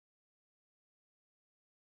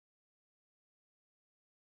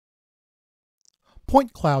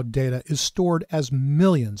Point cloud data is stored as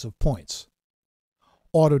millions of points.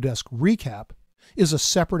 Autodesk ReCap is a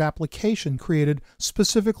separate application created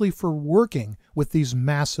specifically for working with these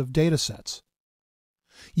massive datasets.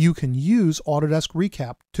 You can use Autodesk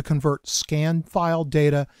ReCap to convert scanned file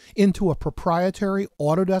data into a proprietary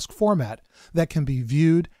Autodesk format that can be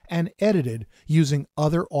viewed and edited using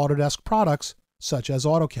other Autodesk products such as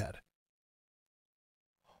AutoCAD.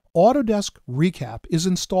 Autodesk ReCap is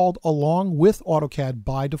installed along with AutoCAD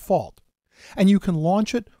by default, and you can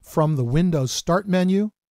launch it from the Windows Start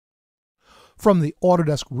menu, from the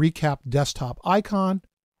Autodesk ReCap desktop icon,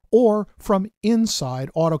 or from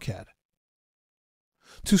inside AutoCAD.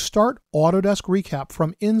 To start Autodesk ReCap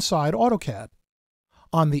from inside AutoCAD,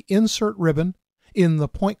 on the Insert ribbon in the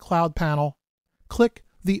Point Cloud panel, click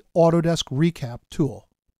the Autodesk ReCap tool.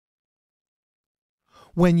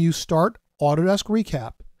 When you start Autodesk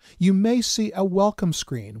ReCap, you may see a welcome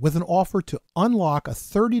screen with an offer to unlock a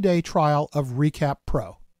 30-day trial of ReCap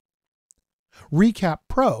Pro. ReCap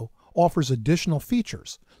Pro offers additional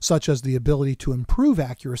features, such as the ability to improve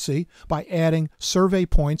accuracy by adding survey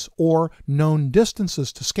points or known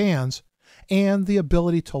distances to scans, and the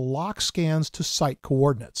ability to lock scans to site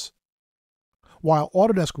coordinates. While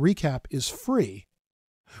Autodesk ReCap is free,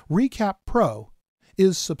 ReCap Pro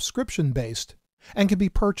is subscription-based and can be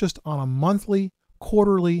purchased on a monthly,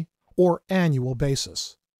 quarterly, or annual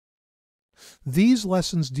basis. These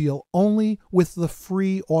lessons deal only with the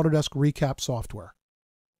free Autodesk ReCap software.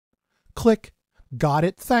 Click Got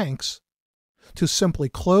it, thanks to simply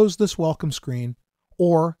close this welcome screen,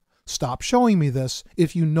 or stop showing me this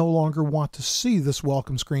if you no longer want to see this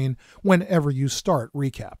welcome screen whenever you start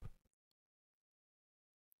ReCap.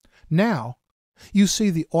 Now, you see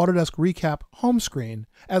the Autodesk ReCap home screen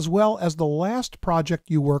as well as the last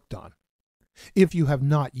project you worked on. If you have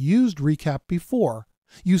not used ReCap before,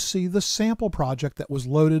 you see the sample project that was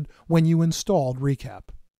loaded when you installed ReCap.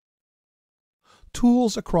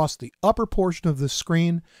 Tools across the upper portion of this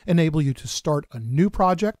screen enable you to start a new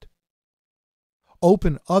project,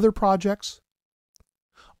 open other projects,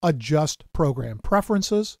 adjust program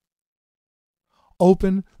preferences,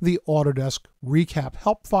 open the Autodesk ReCap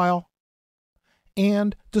help file,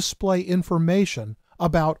 and display information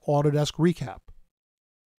about Autodesk ReCap.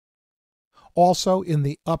 Also, in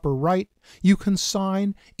the upper right, you can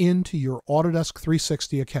sign into your Autodesk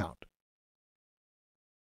 360 account.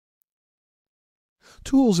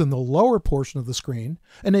 Tools in the lower portion of the screen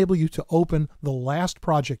enable you to open the last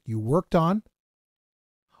project you worked on,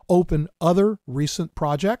 open other recent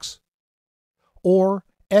projects, or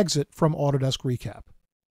exit from Autodesk ReCap.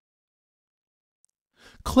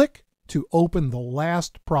 Click to open the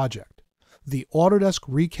last project, the Autodesk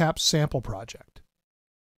ReCap sample project.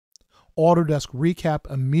 Autodesk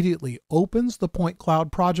ReCap immediately opens the Point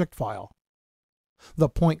Cloud project file. The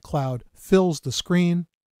Point Cloud fills the screen,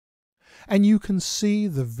 and you can see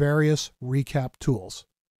the various ReCap tools.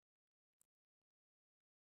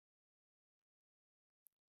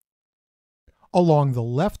 Along the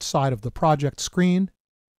left side of the project screen,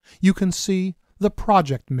 you can see the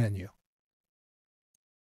Project menu.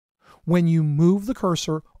 When you move the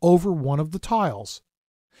cursor over one of the tiles,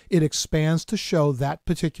 it expands to show that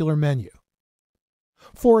particular menu.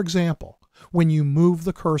 For example, when you move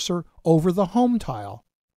the cursor over the Home tile,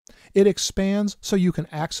 it expands so you can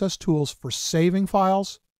access tools for saving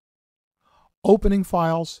files, opening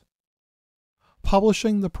files,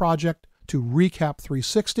 publishing the project to ReCap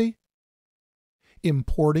 360,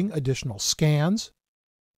 importing additional scans,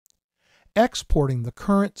 exporting the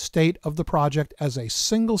current state of the project as a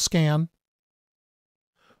single scan,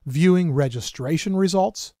 viewing registration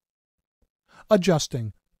results,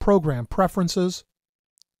 adjusting program preferences,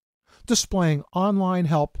 displaying online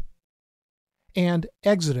help, and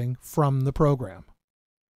exiting from the program.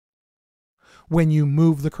 When you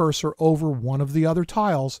move the cursor over one of the other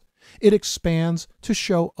tiles, it expands to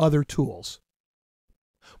show other tools.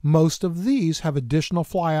 Most of these have additional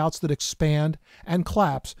flyouts that expand and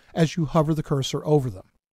collapse as you hover the cursor over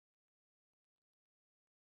them.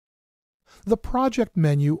 The Project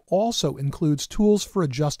menu also includes tools for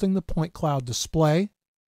adjusting the Point Cloud display,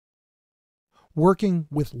 working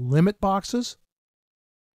with limit boxes,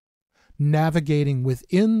 navigating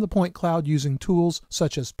within the Point Cloud using tools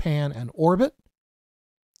such as Pan and Orbit,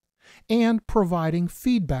 and providing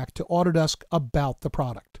feedback to Autodesk about the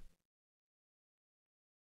product.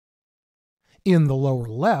 In the lower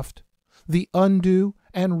left, the Undo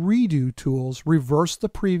and Redo tools reverse the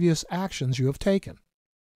previous actions you have taken.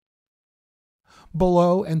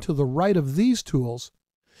 Below and to the right of these tools,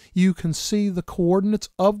 you can see the coordinates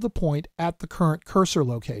of the point at the current cursor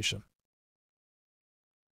location.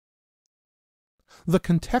 The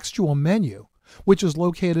contextual menu, which is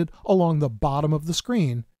located along the bottom of the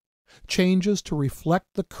screen, changes to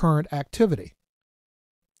reflect the current activity.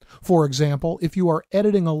 For example, if you are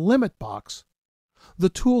editing a limit box, the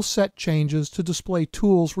tool set changes to display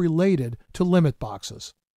tools related to limit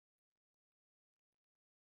boxes.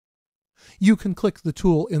 You can click the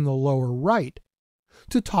tool in the lower right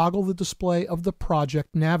to toggle the display of the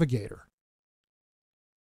project navigator.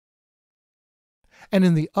 And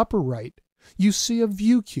in the upper right, you see a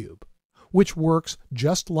view cube, which works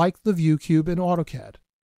just like the view cube in AutoCAD.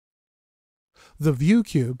 The view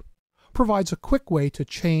cube provides a quick way to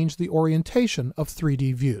change the orientation of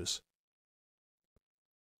 3D views.